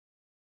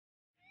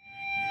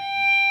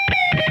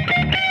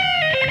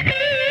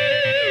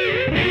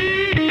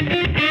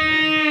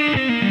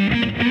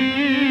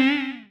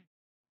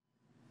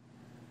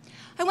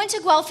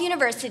Guelph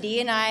University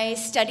and I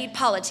studied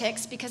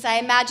politics because I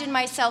imagined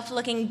myself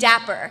looking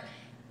dapper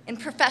in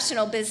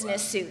professional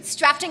business suits,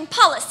 drafting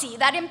policy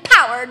that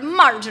empowered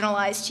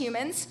marginalized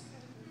humans.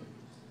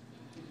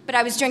 But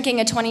I was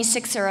drinking a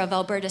 26er of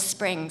Alberta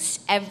Springs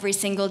every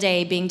single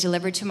day, being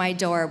delivered to my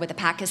door with a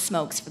pack of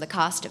smokes for the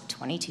cost of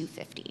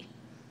 $22.50.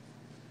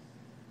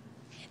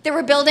 There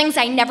were buildings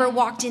I never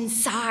walked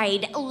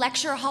inside,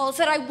 lecture halls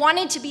that I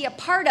wanted to be a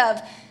part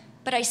of,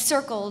 but I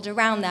circled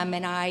around them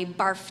and I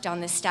barfed on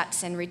the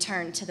steps and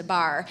returned to the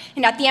bar.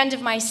 And at the end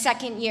of my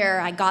second year,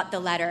 I got the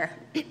letter.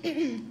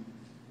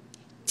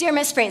 Dear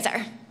Miss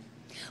Fraser,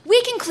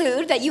 we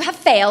conclude that you have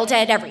failed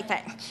at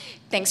everything.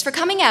 Thanks for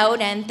coming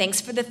out and thanks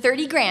for the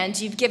 30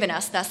 grand you've given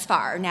us thus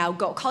far. Now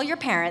go call your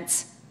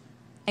parents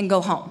and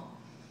go home.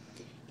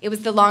 It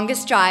was the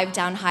longest drive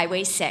down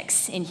Highway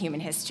 6 in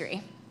human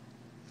history.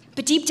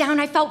 But deep down,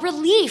 I felt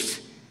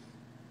relief.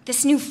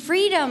 This new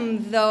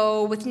freedom,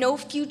 though, with no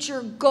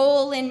future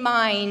goal in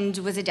mind,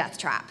 was a death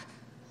trap.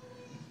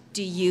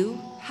 Do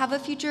you have a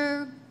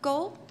future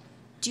goal?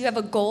 Do you have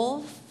a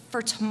goal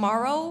for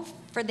tomorrow,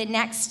 for the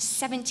next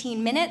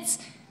 17 minutes?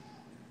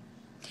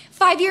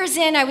 5 years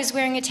in, I was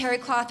wearing a terry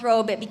cloth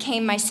robe. It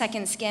became my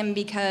second skin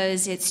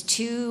because it's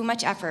too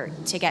much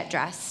effort to get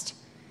dressed.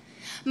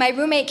 My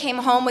roommate came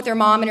home with her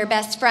mom and her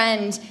best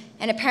friend,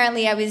 and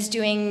apparently I was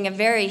doing a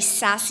very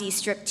sassy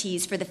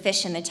striptease for the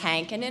fish in the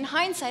tank. And in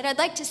hindsight, I'd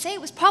like to say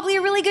it was probably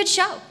a really good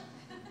show.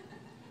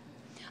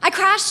 I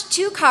crashed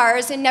 2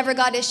 cars and never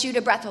got issued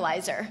a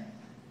breathalyzer.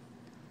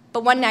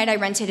 But one night I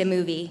rented a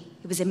movie.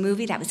 It was a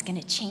movie that was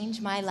gonna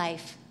change my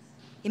life.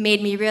 It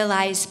made me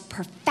realize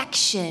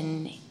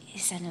perfection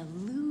is an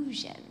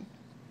illusion.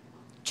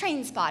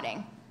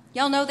 Trainspotting.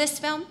 Y'all know this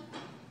film?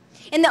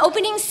 In the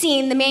opening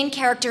scene, the main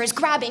character is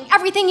grabbing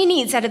everything he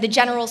needs out of the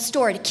general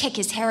store to kick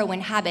his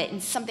heroin habit,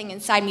 and something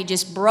inside me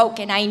just broke,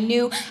 and I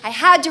knew I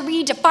had to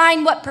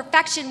redefine what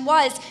perfection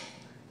was.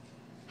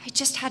 I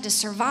just had to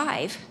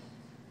survive.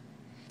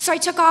 So I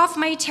took off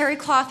my terry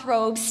cloth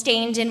robe,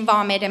 stained in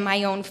vomit and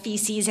my own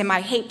feces and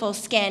my hateful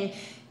skin.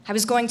 I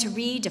was going to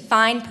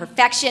redefine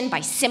perfection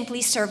by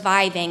simply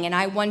surviving, and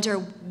I wonder,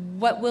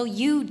 what will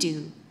you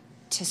do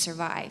to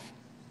survive?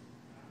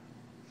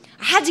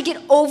 I had to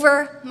get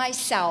over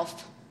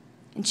myself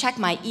and check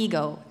my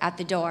ego at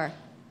the door.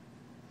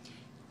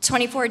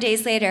 24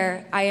 days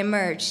later, I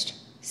emerged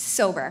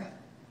sober.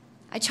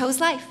 I chose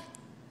life,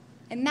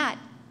 and that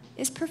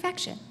is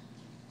perfection.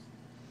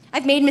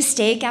 I've made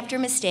mistake after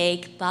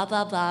mistake, blah,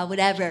 blah, blah,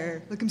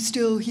 whatever. Like I'm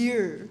still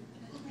here.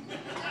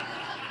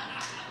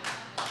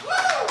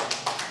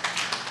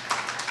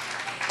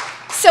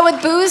 So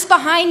with booze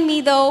behind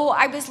me, though,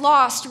 I was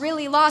lost,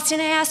 really lost, and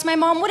I asked my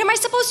mom, what am I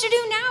supposed to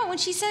do now? And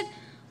she said,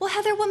 well,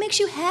 Heather, what makes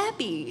you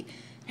happy?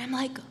 And I'm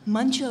like,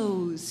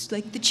 munchos,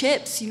 like the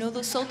chips, you know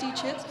those salty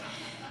chips?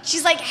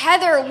 She's like,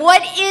 Heather,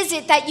 what is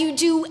it that you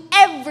do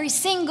every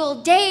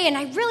single day? And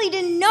I really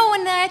didn't know,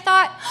 and then I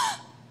thought,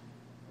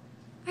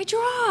 I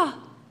draw.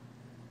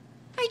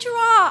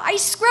 I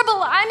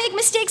scribble, I make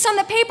mistakes on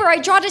the paper, I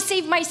draw to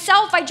save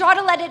myself, I draw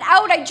to let it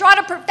out, I draw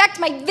to perfect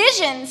my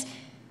visions.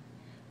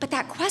 But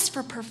that quest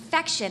for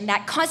perfection,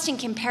 that constant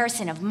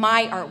comparison of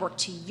my artwork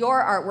to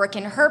your artwork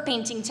and her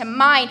painting to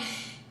mine,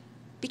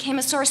 became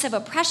a source of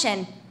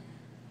oppression.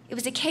 It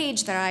was a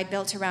cage that I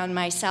built around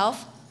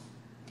myself.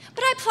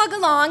 But I plug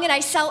along and I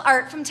sell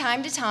art from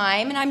time to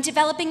time, and I'm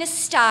developing a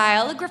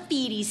style, a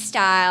graffiti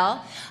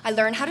style. I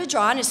learn how to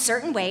draw in a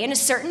certain way, in a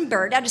certain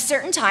bird, at a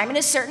certain time, in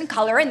a certain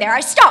color, and there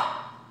I stop.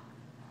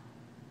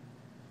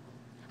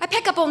 I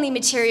pick up only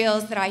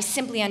materials that I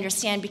simply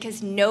understand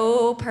because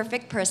no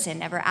perfect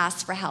person ever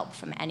asks for help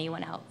from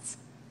anyone else.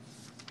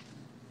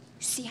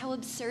 See how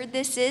absurd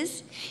this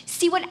is?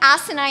 See what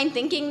asinine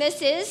thinking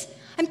this is?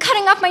 I'm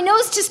cutting off my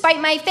nose to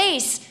spite my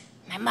face.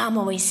 My mom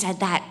always said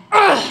that.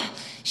 Ugh,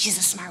 she's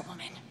a smart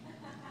woman.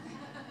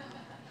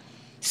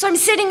 So I'm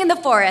sitting in the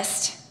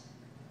forest,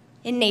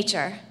 in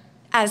nature,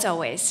 as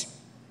always,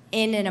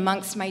 in and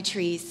amongst my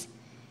trees.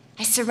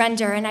 I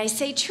surrender and I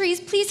say,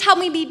 trees, please help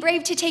me be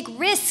brave to take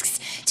risks,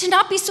 to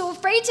not be so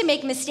afraid to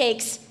make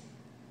mistakes.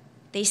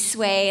 They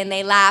sway and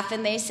they laugh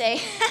and they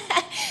say,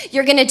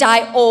 you're gonna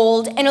die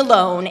old and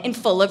alone and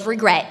full of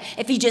regret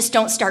if you just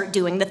don't start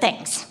doing the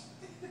things.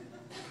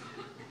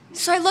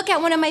 So I look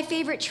at one of my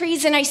favorite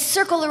trees and I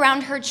circle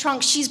around her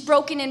trunk. She's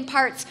broken in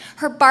parts.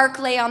 Her bark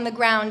lay on the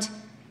ground.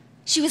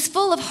 She was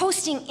full of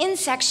hosting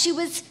insects. She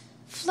was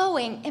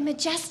flowing and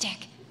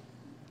majestic.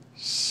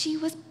 She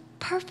was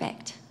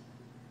perfect.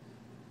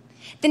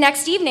 The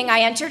next evening, I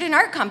entered an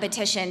art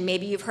competition.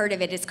 Maybe you've heard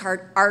of it. It's called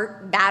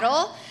Art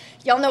Battle.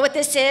 Y'all know what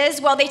this is?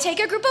 Well, they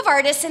take a group of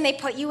artists and they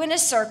put you in a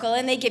circle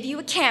and they give you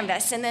a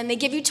canvas and then they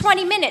give you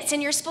 20 minutes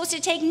and you're supposed to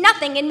take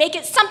nothing and make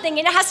it something,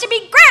 and it has to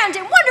be grand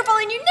and wonderful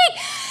and unique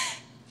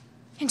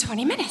in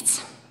 20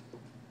 minutes.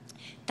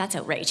 That's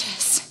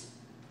outrageous.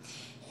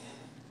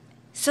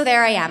 So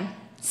there I am,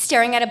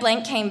 staring at a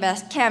blank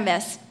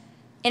canvas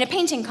in a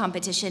painting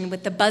competition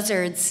with the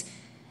buzzards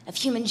of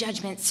human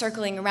judgment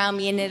circling around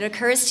me, and it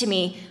occurs to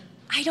me,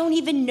 I don't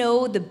even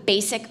know the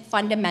basic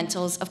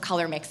fundamentals of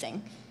color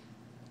mixing.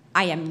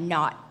 I am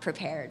not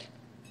prepared.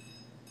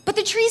 But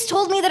the trees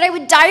told me that I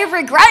would die of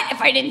regret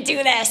if I didn't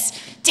do this.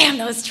 Damn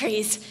those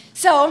trees.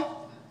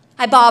 So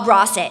I Bob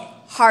Ross it,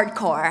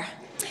 hardcore.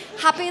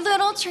 Happy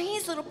little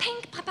trees, little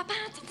pink,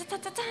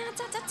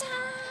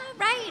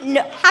 right?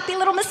 No, happy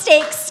little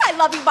mistakes. I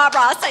love you, Bob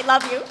Ross, I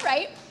love you,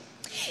 right?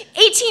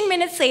 18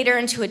 minutes later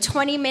into a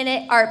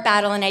 20-minute art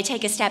battle, and I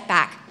take a step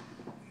back.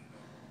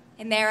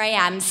 And there I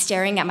am,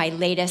 staring at my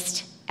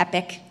latest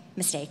epic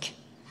mistake.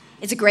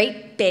 It's a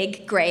great,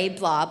 big, gray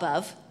blob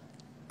of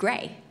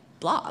gray.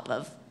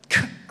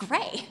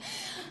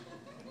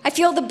 I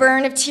feel the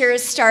burn of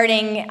tears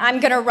starting. I'm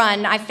gonna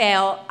run, I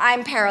fail,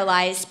 I'm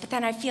paralyzed, but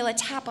then I feel a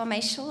tap on my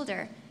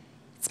shoulder.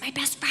 It's my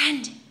best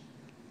friend.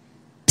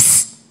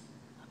 Psst.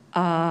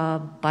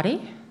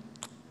 Buddy,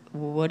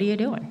 what are you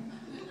doing?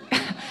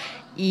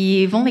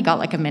 You've only got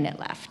like a minute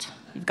left.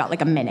 You've got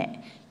like a minute.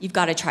 You've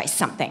got to try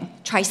something.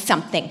 Try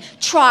something.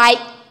 Try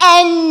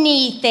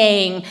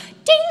anything.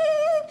 Ding!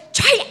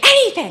 Try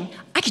anything.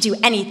 I could do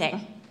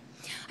anything.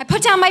 I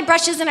put down my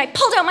brushes and I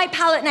pulled out my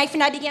palette knife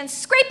and I began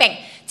scraping.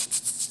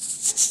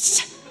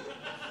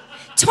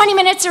 20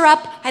 minutes are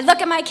up. I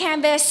look at my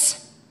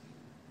canvas.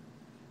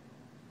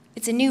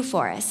 It's a new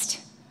forest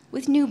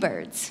with new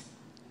birds,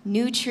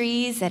 new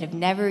trees that have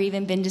never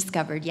even been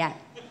discovered yet.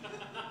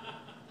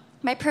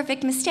 My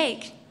perfect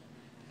mistake.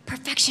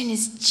 Perfection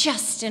is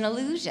just an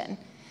illusion.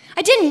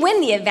 I didn't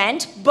win the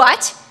event,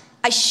 but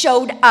I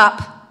showed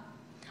up.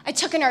 I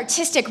took an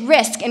artistic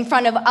risk in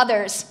front of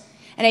others,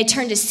 and I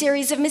turned a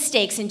series of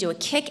mistakes into a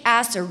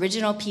kick-ass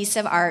original piece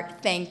of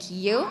art. Thank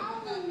you.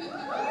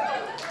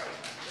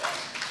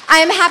 I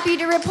am happy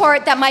to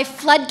report that my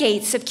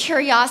floodgates of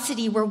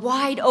curiosity were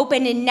wide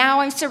open, and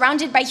now I'm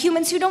surrounded by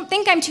humans who don't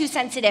think I'm too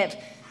sensitive.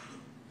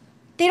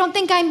 They don't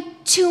think I'm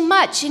too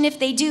much, and if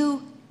they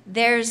do,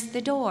 there's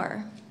the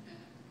door.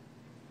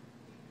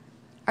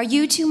 Are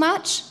you too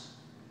much?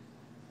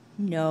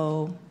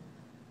 No.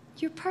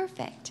 You're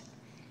perfect.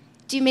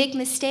 Do you make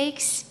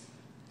mistakes?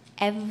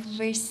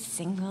 Every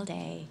single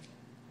day.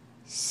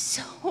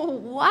 So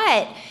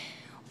what?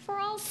 We're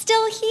all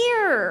still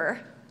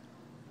here.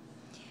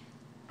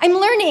 I'm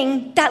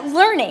learning that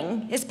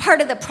learning is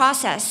part of the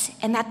process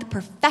and that the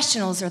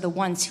professionals are the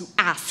ones who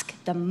ask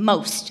the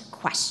most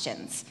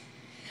questions.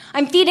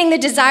 I'm feeding the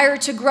desire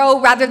to grow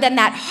rather than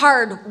that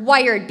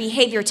hard-wired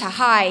behavior to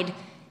hide.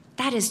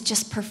 That is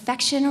just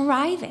perfection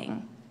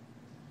arriving.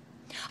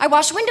 I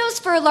wash windows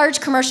for a large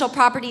commercial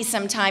property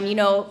sometime, you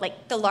know,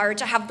 like the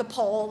large, I have the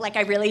pole, like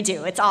I really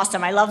do. It's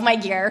awesome, I love my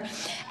gear.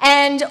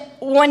 And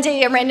one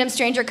day a random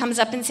stranger comes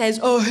up and says,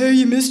 "Oh, hey,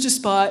 you missed a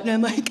spot." And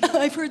I'm like, "Oh,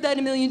 I've heard that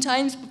a million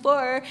times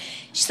before."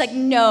 She's like,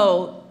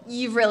 "No,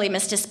 you really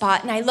missed a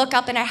spot." And I look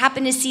up and I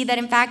happen to see that,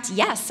 in fact,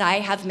 yes, I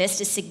have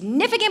missed a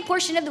significant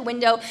portion of the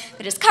window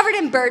that is covered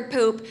in bird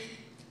poop.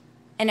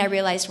 And I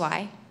realized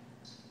why.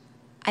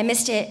 I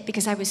missed it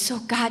because I was so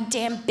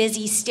goddamn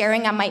busy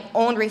staring at my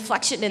own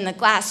reflection in the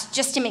glass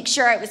just to make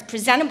sure I was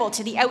presentable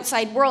to the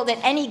outside world at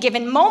any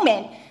given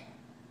moment.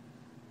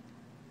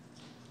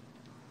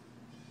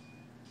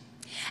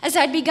 As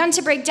I'd begun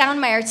to break down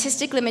my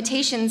artistic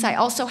limitations, I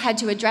also had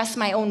to address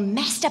my own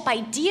messed up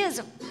ideas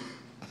of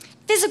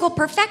physical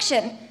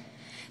perfection.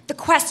 The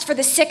quest for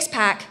the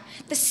six-pack,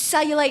 the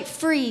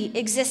cellulite-free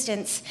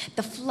existence,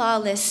 the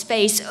flawless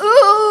face.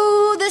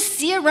 Ooh, the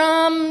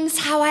serums.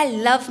 How I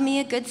love me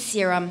a good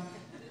serum.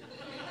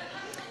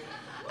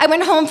 I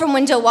went home from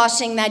window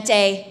washing that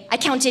day. I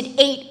counted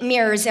 8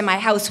 mirrors in my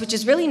house, which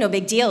is really no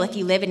big deal if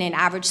you live in an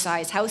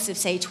average-sized house of,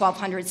 say,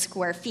 1,200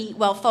 square feet.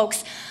 Well,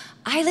 folks,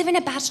 I live in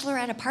a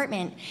bachelorette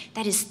apartment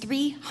that is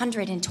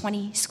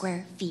 320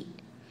 square feet.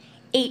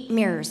 8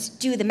 mirrors.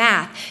 Do the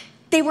math.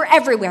 They were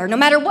everywhere. No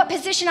matter what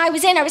position I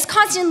was in, I was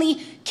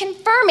constantly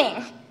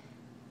confirming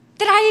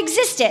that I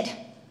existed.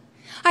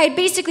 I had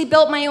basically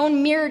built my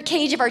own mirrored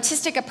cage of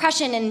artistic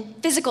oppression and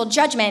physical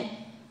judgment.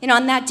 And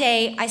on that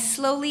day, I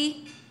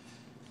slowly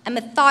and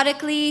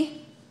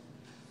methodically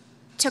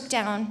took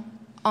down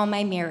all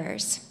my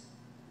mirrors.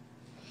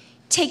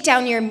 Take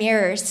down your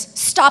mirrors.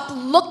 Stop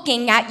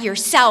looking at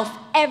yourself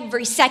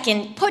every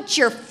second. Put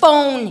your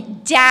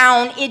phone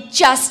down. It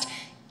just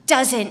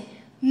doesn't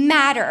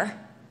matter.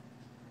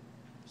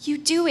 You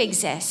do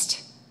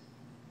exist.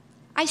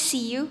 I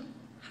see you.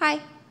 Hi.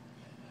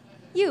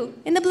 You,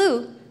 in the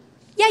blue.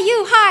 Yeah,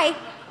 you, hi.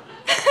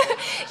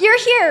 You're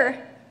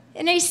here,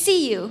 and I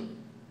see you.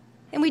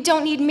 And we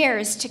don't need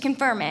mirrors to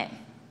confirm it.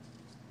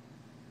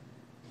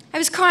 I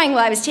was crying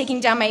while I was taking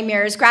down my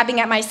mirrors, grabbing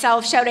at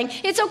myself, shouting,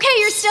 "It's okay,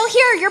 you're still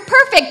here, you're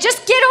perfect,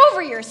 just get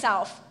over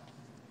yourself."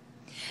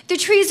 The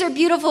trees are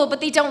beautiful, but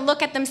they don't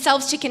look at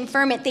themselves to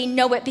confirm it. They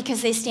know it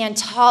because they stand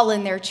tall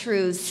in their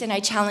truths, and I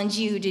challenge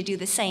you to do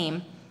the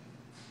same.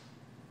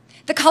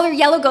 The color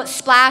yellow got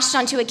splashed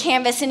onto a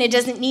canvas, and it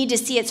doesn't need to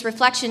see its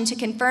reflection to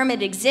confirm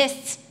it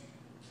exists.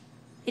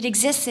 It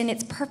exists in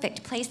its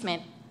perfect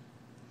placement.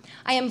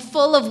 I am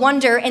full of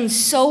wonder, and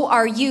so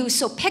are you.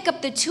 So pick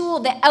up the tool,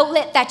 the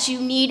outlet that you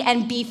need,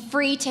 and be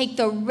free. Take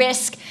the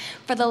risk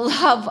for the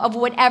love of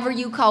whatever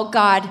you call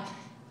God.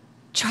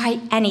 Try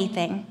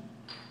anything.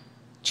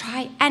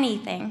 Try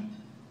anything.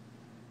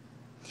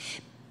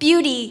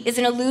 Beauty is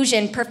an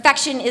illusion,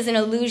 perfection is an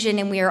illusion,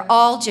 and we are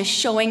all just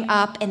showing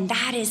up, and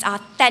that is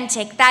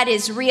authentic, that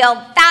is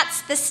real,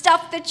 that's the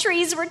stuff the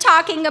trees were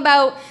talking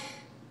about.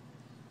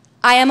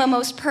 I am a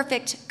most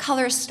perfect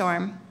color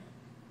storm,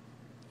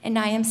 and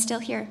I am still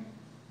here.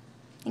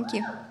 Thank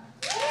you.